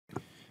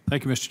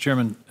Thank you, Mr.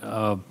 Chairman.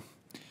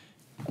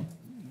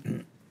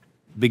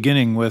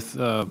 Beginning with,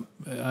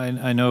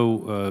 I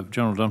know,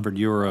 General Dunford,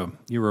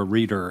 you're a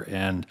reader,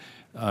 and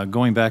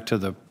going back to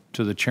the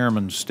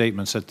chairman's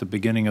statements at the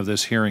beginning of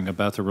this hearing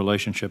about the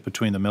relationship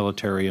between the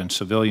military and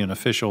civilian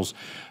officials,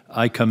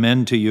 I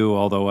commend to you,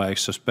 although I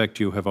suspect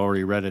you have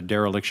already read a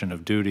dereliction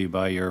of duty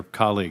by your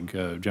colleague,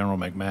 General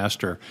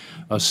McMaster,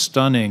 a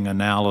stunning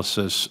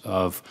analysis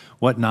of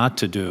what not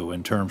to do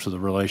in terms of the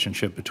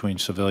relationship between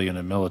civilian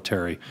and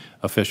military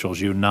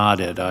officials. You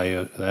nodded. I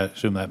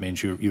assume that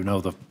means you know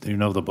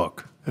the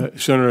book.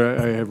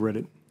 Senator, I have read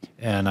it.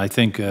 And I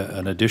think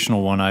an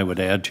additional one I would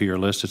add to your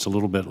list, it's a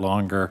little bit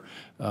longer,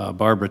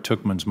 Barbara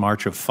Tuchman's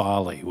March of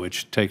Folly,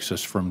 which takes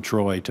us from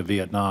Troy to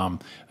Vietnam,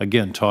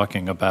 again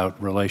talking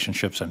about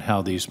relationships and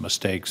how these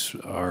mistakes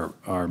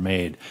are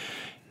made.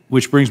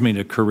 Which brings me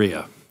to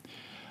Korea.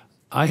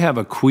 I have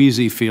a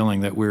queasy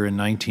feeling that we're in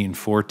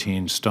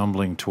 1914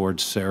 stumbling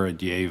towards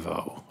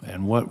Sarajevo,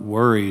 and what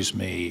worries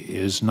me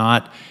is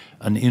not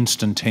an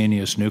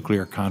instantaneous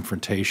nuclear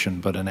confrontation,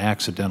 but an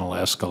accidental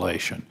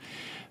escalation.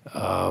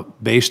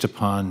 Based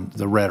upon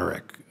the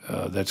rhetoric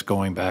that's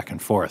going back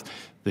and forth.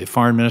 The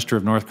foreign minister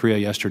of North Korea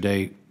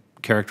yesterday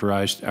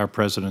characterized our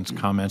president's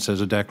comments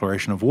as a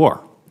declaration of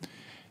war.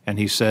 And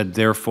he said,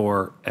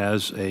 therefore,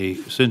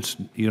 since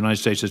the United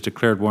States has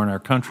declared war on our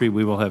country,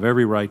 we will have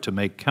every right to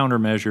make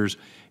countermeasures,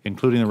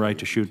 including the right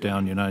to shoot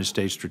down United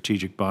States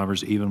strategic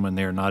bombers, even when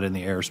they are not in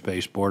the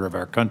airspace border of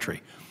our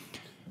country.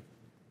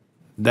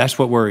 That's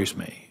what worries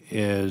me,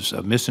 is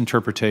a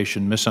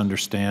misinterpretation,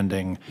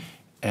 misunderstanding,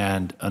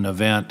 and an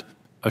event,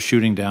 a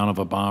shooting down of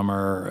a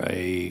bomber,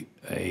 a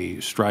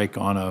strike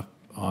on a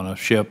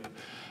ship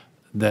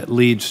that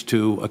leads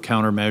to a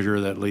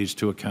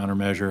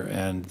countermeasure,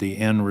 and the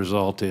end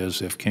result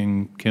is if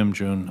Kim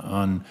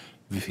Jong-un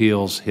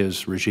feels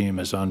his regime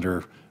is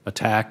under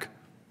attack,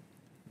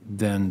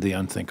 then the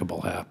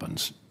unthinkable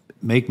happens.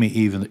 Make me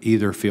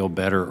either feel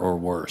better or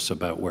worse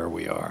about where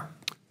we are.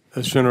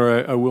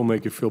 Senator, I will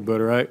make you feel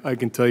better. I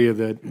can tell you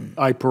that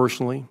I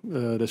personally,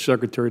 the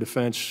Secretary of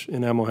Defense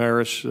and Admiral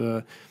Harris,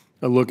 are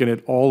looking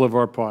at all of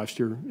our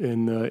posture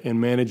in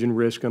managing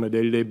risk on a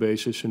day-to-day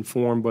basis,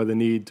 informed by the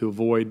need to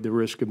avoid the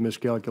risk of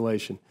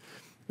miscalculation.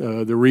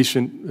 The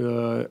recent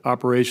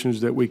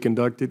operations that we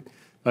conducted,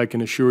 I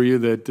can assure you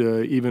that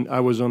even I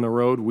was on the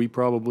road. We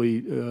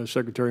probably,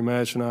 Secretary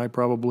Mattis and I,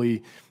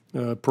 probably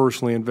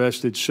personally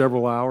invested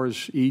several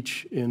hours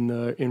each in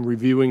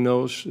reviewing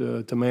those,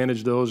 to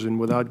manage those, and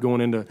without going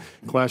into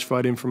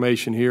classified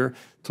information here,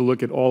 to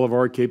look at all of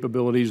our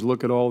capabilities,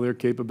 look at all their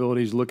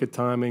capabilities, look at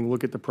timing,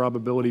 look at the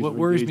probabilities. What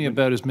worries me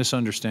about is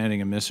misunderstanding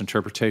and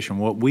misinterpretation.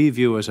 What we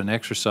view as an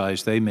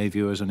exercise, they may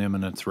view as an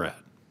imminent threat.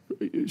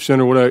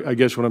 Senator, I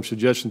guess what I'm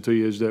suggesting to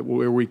you is that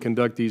where we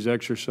conduct these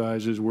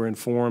exercises, we're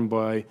informed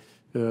by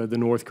the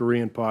North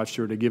Korean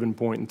posture at a given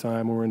point in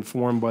time. We're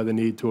informed by the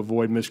need to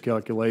avoid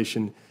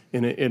miscalculation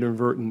in an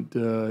inadvertent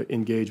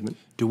engagement.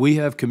 Do we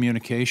have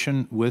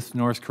communication with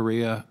North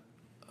Korea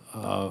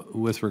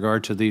with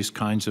regard to these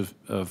kinds of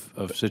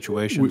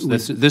situations?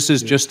 This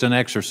is just an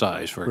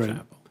exercise, for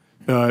example.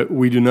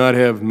 We do not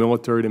have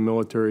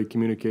military-to-military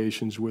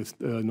communications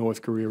with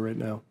North Korea right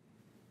now.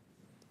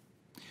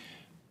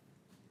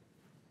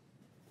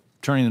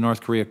 Turning the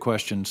North Korea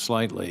question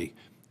slightly,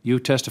 you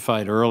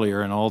testified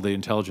earlier, and all the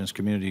intelligence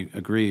community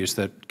agrees,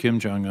 that Kim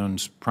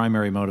Jong-un's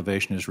primary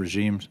motivation is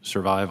regime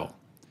survival.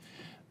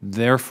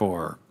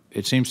 Therefore,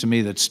 it seems to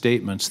me that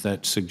statements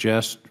that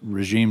suggest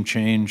regime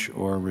change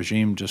or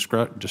regime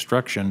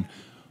destruction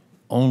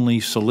only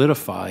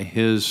solidify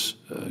his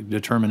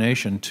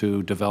determination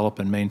to develop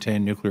and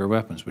maintain nuclear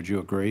weapons. Would you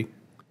agree?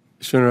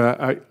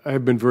 Senator, I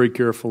have been very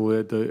careful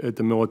at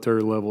the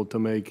military level to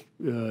make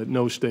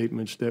no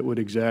statements that would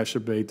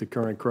exacerbate the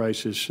current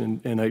crisis,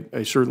 and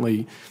I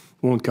certainly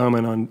won't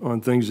comment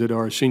on things that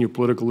our senior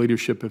political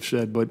leadership have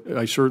said, but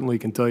I certainly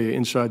can tell you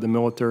inside the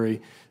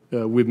military,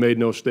 we've made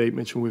no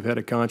statements, and we've had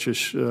a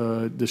conscious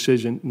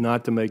decision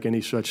not to make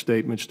any such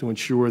statements to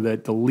ensure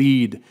that the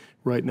lead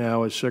right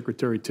now is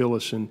Secretary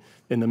Tillerson,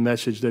 and the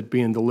message that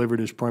being delivered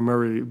is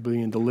primarily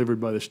being delivered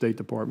by the State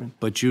Department.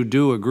 But you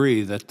do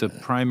agree that the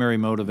primary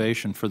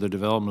motivation for the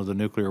development of the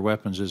nuclear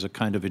weapons is a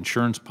kind of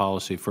insurance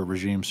policy for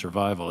regime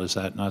survival. Is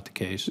that not the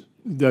case?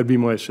 That'd be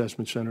my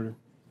assessment, Senator.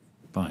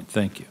 Fine,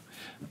 thank you.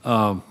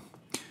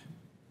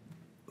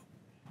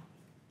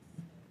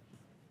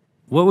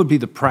 What would be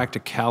the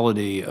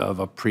practicality of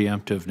a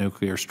preemptive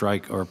nuclear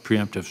strike or a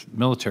preemptive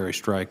military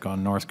strike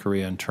on North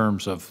Korea in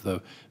terms of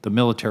the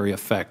military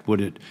effect?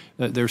 Would it?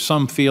 There's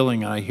some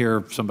feeling, I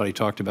hear somebody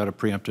talked about a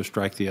preemptive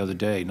strike the other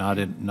day, not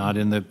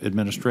in the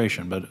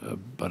administration,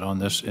 but on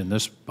in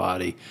this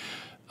body.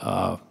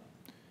 That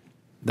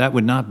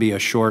would not be a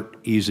short,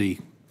 easy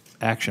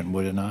action,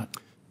 would it not?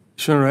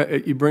 Senator,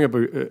 you bring up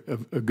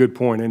a good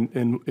point,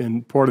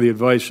 and part of the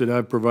advice that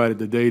I've provided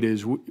to date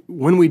is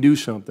when we do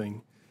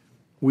something,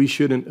 we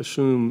shouldn't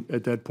assume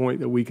at that point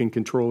that we can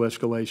control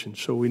escalation.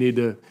 So we need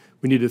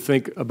to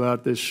think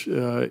about this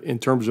in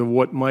terms of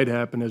what might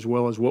happen as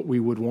well as what we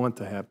would want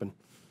to happen.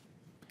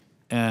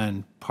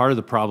 And part of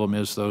the problem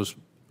is those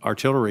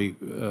artillery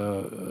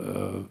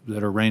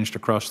that are ranged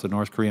across the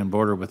North Korean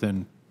border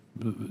within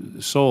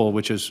Seoul,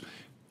 which is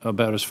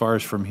about as far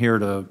as from here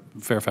to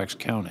Fairfax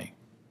County.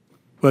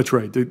 That's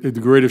right. The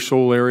Greater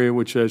Seoul area,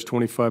 which has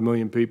 25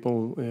 million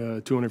people,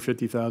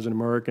 250,000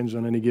 Americans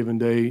on any given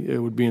day,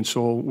 it would be in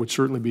Seoul, would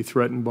certainly be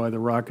threatened by the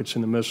rockets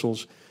and the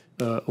missiles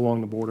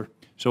along the border.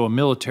 So a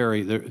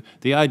military,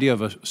 the idea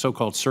of a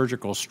so-called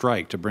surgical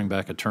strike, to bring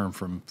back a term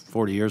from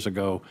 40 years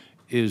ago,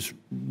 is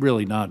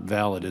really not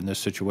valid in this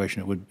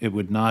situation. It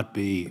would not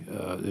be,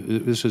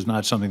 this is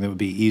not something that would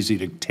be easy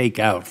to take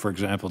out, for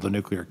example, the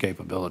nuclear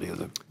capability of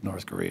the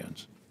North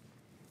Koreans.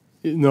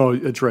 No,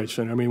 that's right,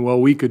 Senator. I mean,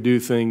 while we could do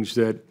things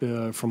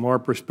that, from our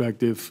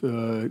perspective,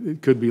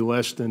 it could be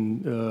less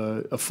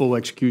than a full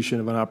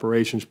execution of an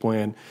operations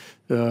plan,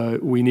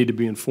 we need to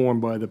be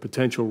informed by the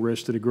potential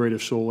risk to the Greater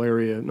Seoul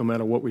area, no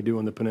matter what we do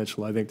in the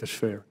peninsula. I think that's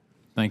fair.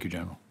 Thank you,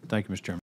 General. Thank you, Mr. Chairman.